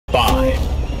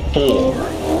4,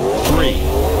 3,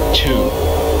 2,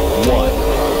 1,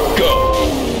 go.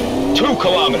 2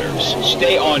 kilometers,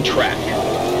 stay on track.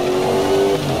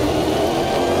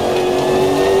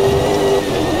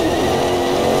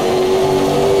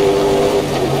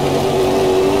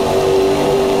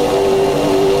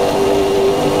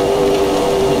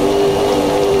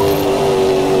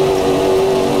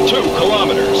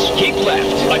 Keep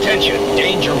left. Attention.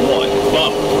 Danger 1.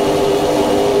 Bump.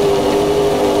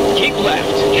 Keep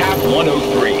left. Cap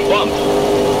 103. Bump.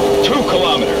 2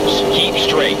 kilometers. Keep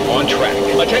straight. On track.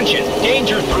 Attention.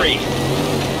 Danger 3.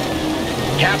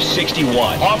 Cap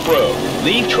 61. Off-road.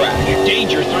 Leave track.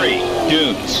 Danger 3.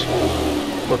 Dunes.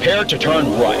 Prepare to turn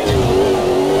right.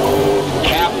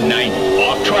 Cap 90.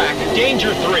 Off track.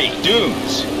 Danger 3.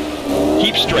 Dunes.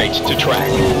 Keep straight to track.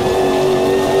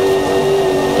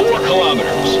 4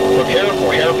 kilometers. Prepare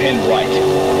for hairpin right.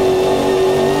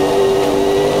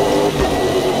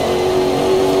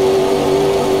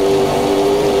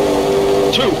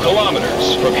 2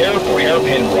 kilometers. Prepare for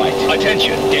hairpin right.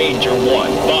 Attention. Danger 1.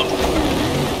 Bump.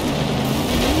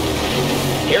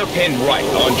 Hairpin right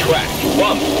on track.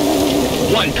 Bump.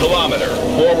 1 kilometer.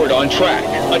 Forward on track.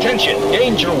 Attention.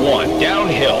 Danger 1.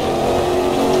 Downhill.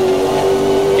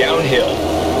 Downhill.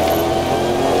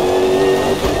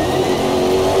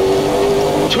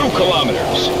 2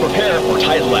 kilometers. Prepare for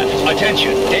tight left.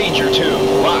 Attention. Danger 2.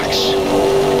 Rocks.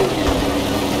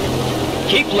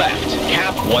 Keep left.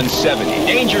 Cap 170.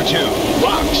 Danger 2.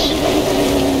 Rocks.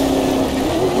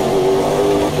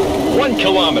 1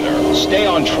 kilometer. Stay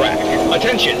on track.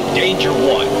 Attention. Danger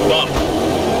 1. Bump.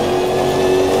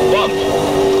 Bump.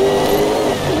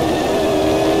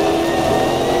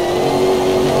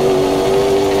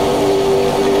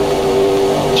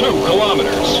 2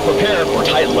 kilometers. Prepare for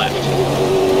tight left.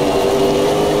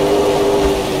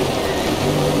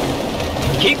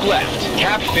 Keep left.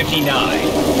 Cap 59.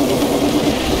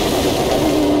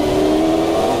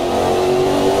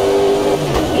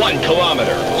 1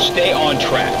 kilometer. Stay on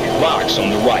track. Rocks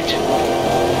on the right.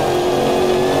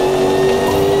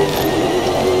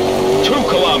 2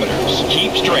 kilometers.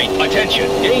 Keep straight. Attention.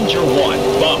 Danger 1.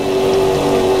 Bump.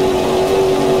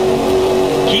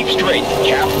 Keep straight.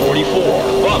 Cap 44.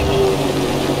 Bump.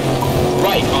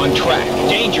 Right on track.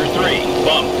 Danger 3.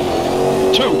 Bump.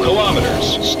 2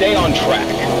 kilometers. Stay on track.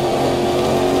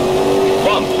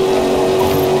 Bump.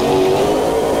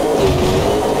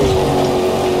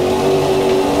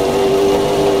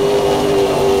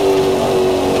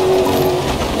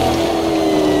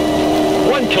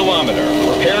 Kilometer.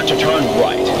 Prepare to turn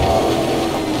right.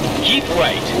 Keep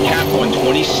right. Cap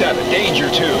 127. Danger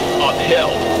 2.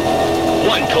 Uphill.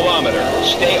 1 kilometer.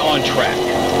 Stay on track.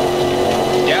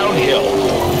 Downhill.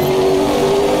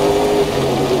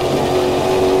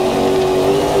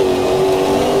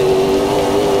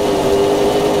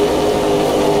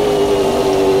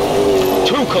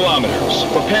 Kilometers.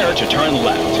 Prepare to turn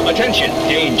left. Attention.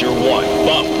 Danger 1.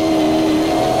 Bump.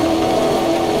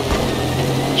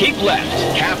 Keep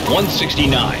left. Cap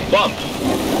 169. Bump.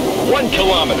 1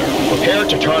 kilometer. Prepare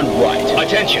to turn right.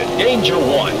 Attention. Danger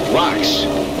 1. Rocks.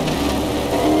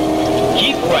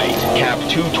 Keep right. Cap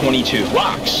 222.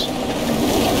 Rocks.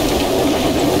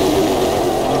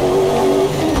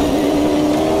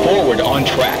 Forward on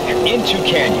track. Into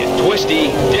canyon.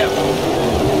 Twisty. Dip.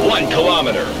 1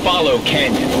 kilometer. Follow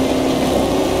canyon.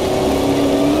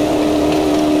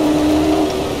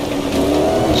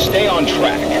 Stay on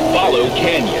track. Follow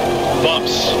canyon.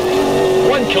 Bumps.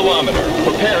 1 kilometer.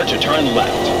 Prepare to turn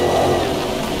left.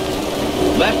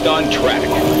 Left on track.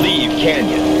 Leave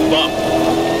canyon. Bump.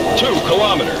 2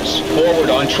 kilometers. Forward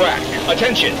on track.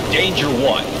 Attention. Danger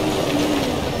 1.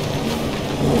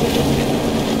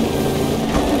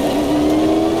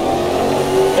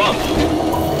 Bump.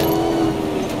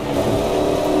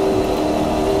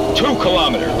 2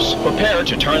 kilometers. Prepare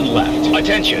to turn left.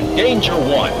 Attention. Danger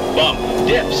 1. Bump.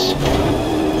 Dips.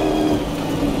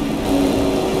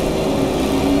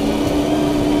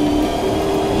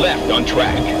 Left on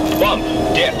track. Bump.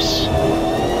 Dips.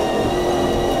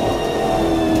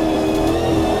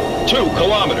 2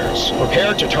 kilometers.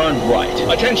 Prepare to turn right.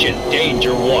 Attention.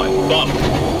 Danger 1. Bump.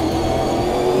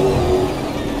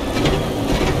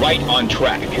 Right on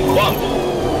track. Bump.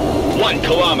 1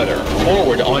 kilometer.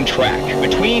 Forward on track.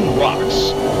 Between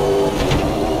rocks.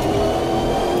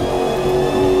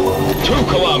 2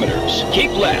 kilometers.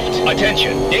 Keep left.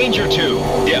 Attention. Danger 2.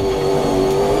 Dip.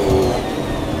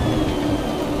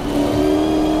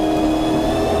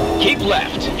 Keep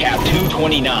left. Cap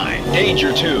 229.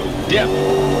 Danger 2. Dip.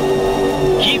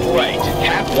 Keep right.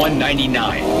 Cap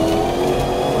 199.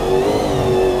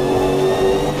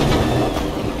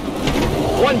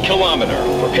 1 kilometer.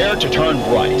 Prepare to turn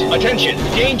right. Attention,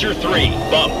 danger 3,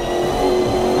 bump.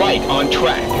 Right on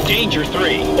track. Danger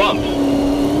 3, bump.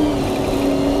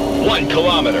 1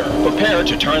 kilometer. Prepare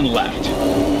to turn left.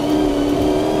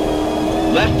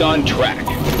 Left on track.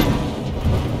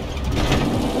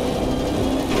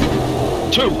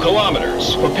 2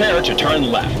 kilometers. Prepare to turn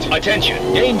left. Attention,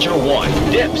 danger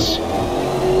 1, dips.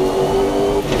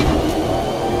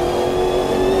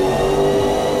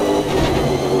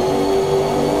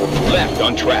 Left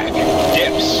on track,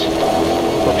 dips.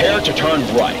 Prepare to turn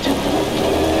right.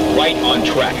 Right on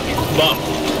track, bump.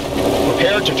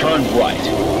 Prepare to turn right.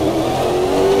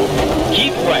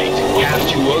 Keep right, cap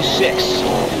 206.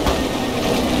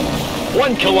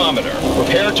 1 kilometer,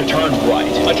 prepare to turn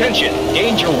right. Attention,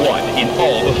 danger 1 in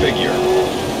all the figure.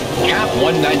 Cap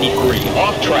 193,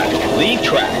 off track, leave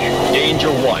track.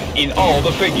 Danger 1 in all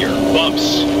the figure,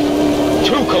 bumps.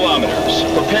 2 kilometers,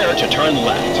 prepare to turn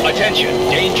left. Attention,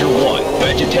 danger 1,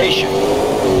 vegetation.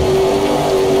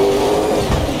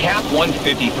 Cap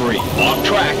 153, off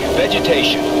track,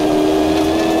 vegetation.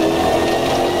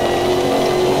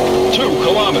 2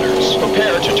 kilometers,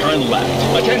 prepare to turn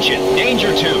left. Attention,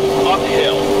 danger 2,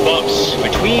 uphill, bumps,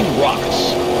 between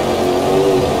rocks.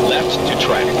 Left to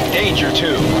track, danger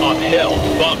 2, uphill,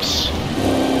 bumps.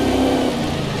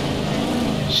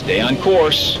 Stay on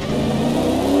course.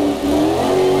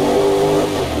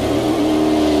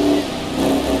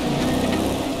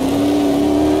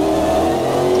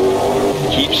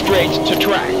 Keep straight to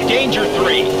track, danger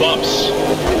 3, bumps.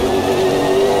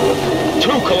 2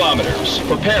 kilometers,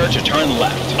 prepare to turn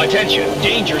left. Attention,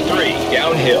 danger 3,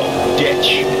 downhill,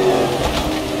 ditch.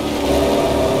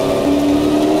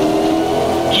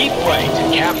 Keep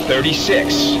right, cap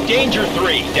 36, danger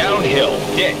 3, downhill,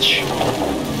 ditch.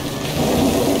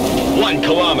 1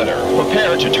 kilometer,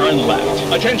 prepare to turn left.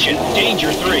 Attention,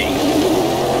 danger 3.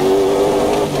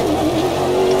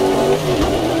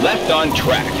 Left on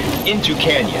track, into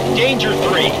canyon, danger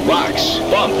 3, rocks,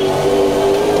 bump.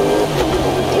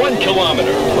 1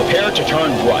 kilometer, prepare to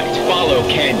turn right, follow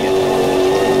canyon.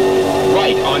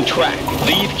 Right on track,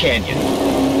 leave canyon.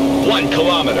 1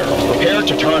 kilometer, prepare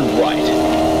to turn right.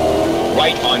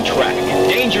 Right on track,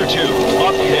 danger 2,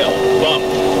 uphill, bump.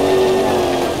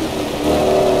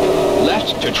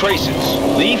 Left to traces,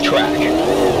 leave track.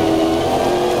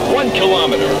 1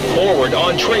 kilometer, forward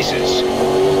on traces.